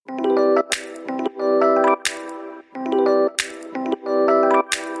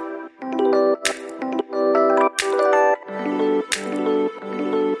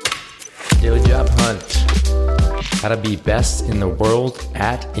how to be best in the world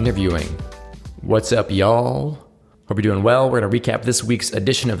at interviewing. What's up, y'all? Hope you're doing well. We're going to recap this week's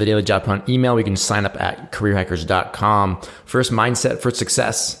edition of the Daily Job Hunt email. You can sign up at careerhackers.com. First, mindset for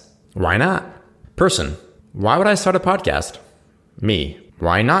success. Why not? Person, why would I start a podcast? Me,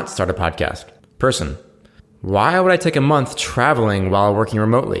 why not start a podcast? Person, why would I take a month traveling while working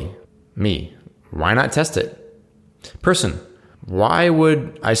remotely? Me, why not test it? Person, why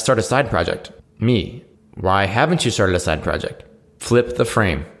would I start a side project? Me, why haven't you started a side project? Flip the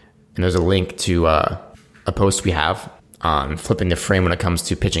frame. And there's a link to a post we have on flipping the frame when it comes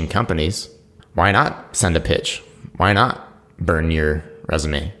to pitching companies. Why not send a pitch? Why not burn your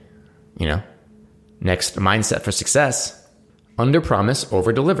resume? Next, mindset for success. Under-promise,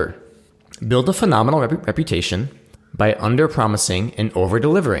 over-deliver. Build a phenomenal reputation by under-promising and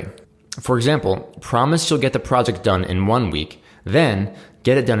over-delivering. For example, promise you'll get the project done in 1 week, then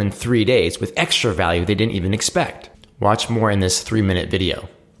get it done in 3 days with extra value they didn't even expect. Watch more in this 3-minute video.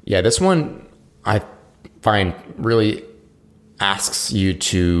 Yeah, this one I find really asks you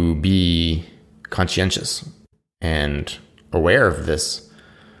to be conscientious and aware of this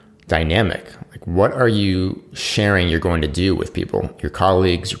dynamic. Like, what are you sharing you're going to do with people, your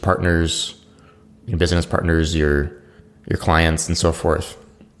colleagues, your partners, your business partners, your clients, and so forth?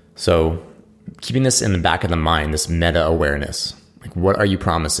 So keeping this in the back of the mind, this meta awareness, like what are you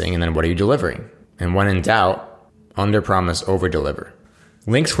promising and then what are you delivering? And when in doubt, under promise, over deliver.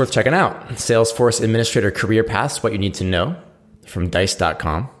 Links worth checking out. Salesforce Administrator Career Paths, what you need to know from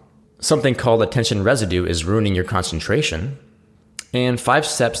dice.com. Something called attention residue is ruining your concentration. And 5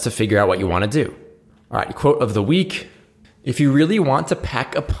 steps to figure out what you want to do. All right, quote of the week. If you really want to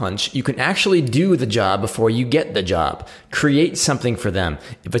pack a punch, you can actually do the job before you get the job. Create something for them.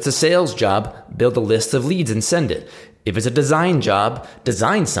 If it's a sales job, build a list of leads and send it. If it's a design job,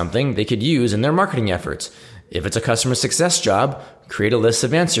 design something they could use in their marketing efforts. If it's a customer success job, create a list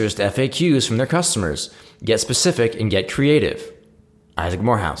of answers to FAQs from their customers. Get specific and get creative. Isaac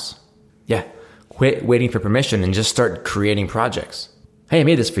Morehouse. Yeah, quit waiting for permission and just start creating projects. Hey, I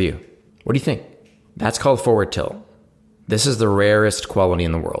made this for you. What do you think? That's called forward tilt. This is the rarest quality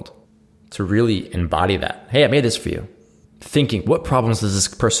in the world, to really embody that. Hey, I made this for you. Thinking, what problems does this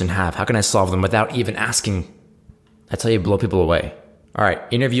person have? How can I solve them without even asking? That's how you blow people away. All right,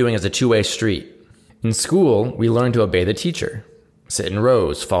 interviewing is a two-way street. In school, we learn to obey the teacher. Sit in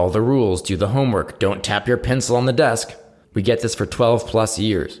rows, follow the rules, do the homework, don't tap your pencil on the desk. We get this for 12 plus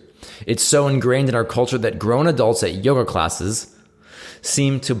years. It's so ingrained in our culture that grown adults at yoga classes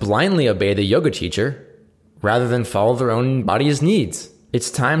seem to blindly obey the yoga teacher rather than follow their own body's needs. It's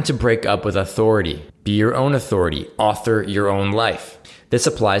time to break up with authority. Be your own authority. Author your own life. This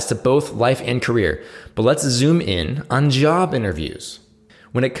applies to both life and career, but let's zoom in on job interviews.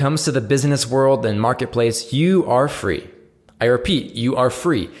 When it comes to the business world and marketplace, you are free. I repeat, you are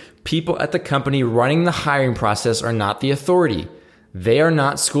free. People at the company running the hiring process are not the authority. They are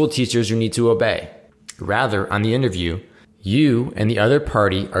not school teachers you need to obey. Rather, on the interview, you and the other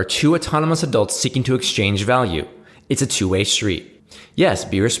party are two autonomous adults seeking to exchange value. It's a two-way street. Yes,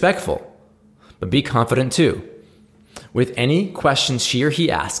 be respectful, but be confident too. With any questions she or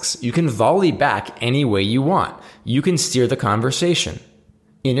he asks, you can volley back any way you want. You can steer the conversation.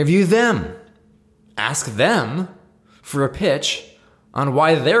 Interview them. Ask them for a pitch on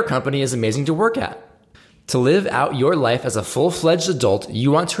why their company is amazing to work at. To live out your life as a full-fledged adult,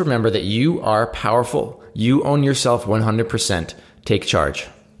 you want to remember that you are powerful. You own yourself 100%. Take charge.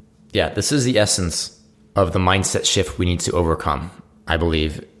 Yeah, this is the essence of the mindset shift we need to overcome, I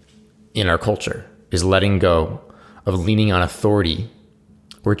believe, in our culture, is letting go of leaning on authority.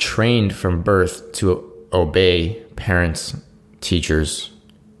 We're trained from birth to obey parents, teachers,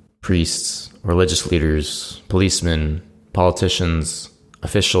 priests, religious leaders, policemen, politicians,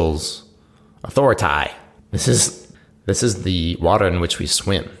 officials, authority. This is the water in which we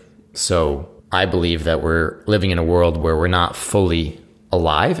swim. So I believe that we're living in a world where we're not fully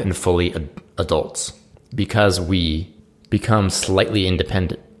alive and fully adults because we become slightly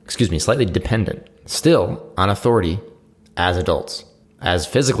dependent still on authority as adults, as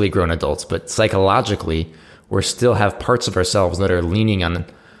physically grown adults, but psychologically, we still have parts of ourselves that are leaning on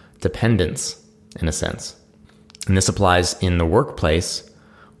dependence in a sense. And this applies in the workplace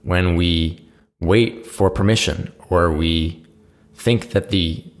when we wait for permission or we think that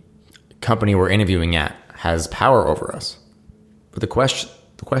the company we're interviewing at has power over us. But the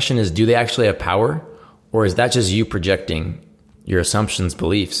question is, do they actually have power? Or is that just you projecting your assumptions,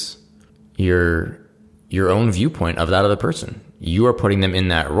 beliefs, your own viewpoint of that other person? You are putting them in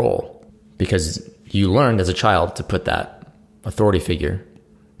that role because you learned as a child to put that authority figure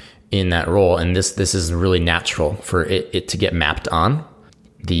in that role. And this is really natural for it to get mapped on,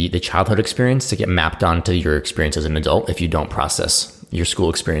 the childhood experience to get mapped onto your experience as an adult. If you don't process your school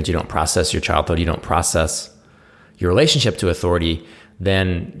experience, you don't process your childhood, you don't process your relationship to authority,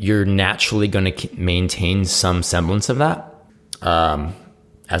 then you're naturally going to maintain some semblance of that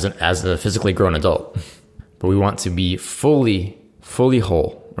as a physically grown adult. But we want to be fully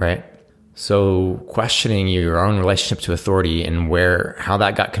whole, right? So questioning your own relationship to authority and how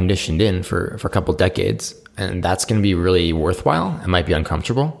that got conditioned in for a couple decades, and that's going to be really worthwhile. It might be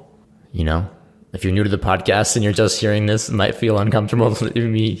uncomfortable, if you're new to the podcast and you're just hearing this, it might feel uncomfortable to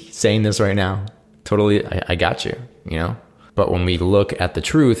me saying this right now. Totally, I got you, But when we look at the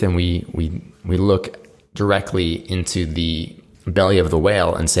truth and we look directly into the belly of the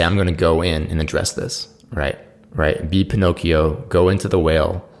whale and say, I'm going to go in and address this, right? Be Pinocchio, go into the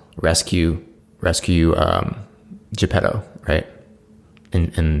whale, rescue Geppetto, right?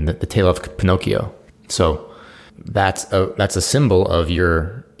 And the tale of Pinocchio. So that's a symbol of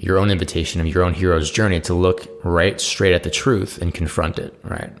your own invitation, of your own hero's journey, to look right straight at the truth and confront it,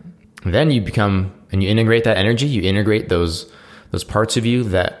 right? And then you integrate that energy, you integrate those parts of you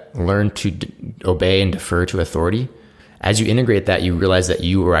that learn to obey and defer to authority. As you integrate that, you realize that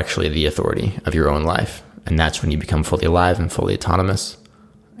you are actually the authority of your own life. And that's when you become fully alive and fully autonomous.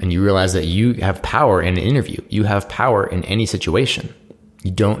 And you realize that you have power in an interview. You have power in any situation.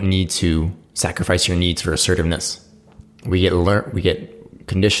 You don't need to sacrifice your needs for assertiveness. We get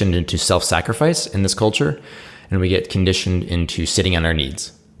conditioned into self-sacrifice in this culture, and we get conditioned into sitting on our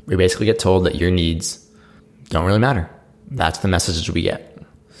needs. We basically get told that your needs don't really matter. That's the message we get.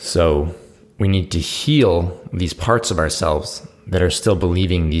 So we need to heal these parts of ourselves that are still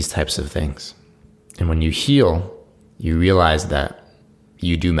believing these types of things. And when you heal, you realize that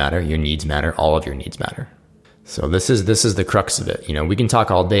you do matter, your needs matter, all of your needs matter. So this is the crux of it. We can talk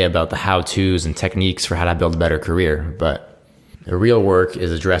all day about the how-tos and techniques for how to build a better career, but the real work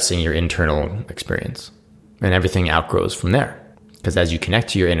is addressing your internal experience, and everything outgrows from there. Because as you connect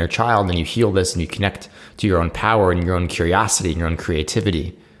to your inner child and you heal this and you connect to your own power and your own curiosity and your own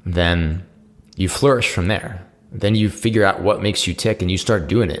creativity, then you flourish from there. Then you figure out what makes you tick and you start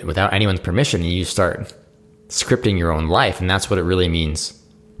doing it without anyone's permission, and you start scripting your own life. And that's what it really means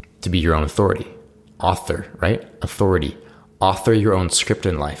to be your own authority. Author, right? Authority. Author your own script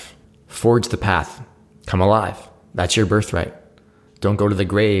in life. Forge the path. Come alive. That's your birthright. Don't go to the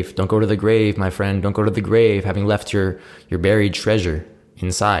grave. Don't go to the grave, my friend. Don't go to the grave having left your buried treasure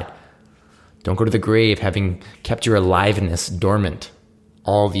inside. Don't go to the grave having kept your aliveness dormant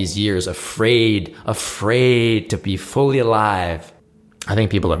all these years, afraid to be fully alive. I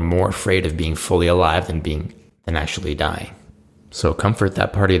think people are more afraid of being fully alive than actually dying. So comfort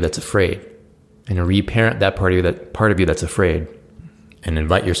that part of you that's afraid, and reparent that part of you that's afraid, and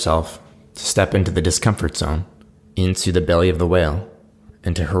invite yourself to step into the discomfort zone, into the belly of the whale,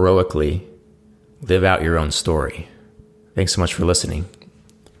 and to heroically live out your own story. Thanks so much for listening.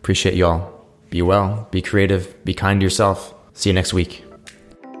 Appreciate y'all. Be well, be creative, be kind to yourself. See you next week.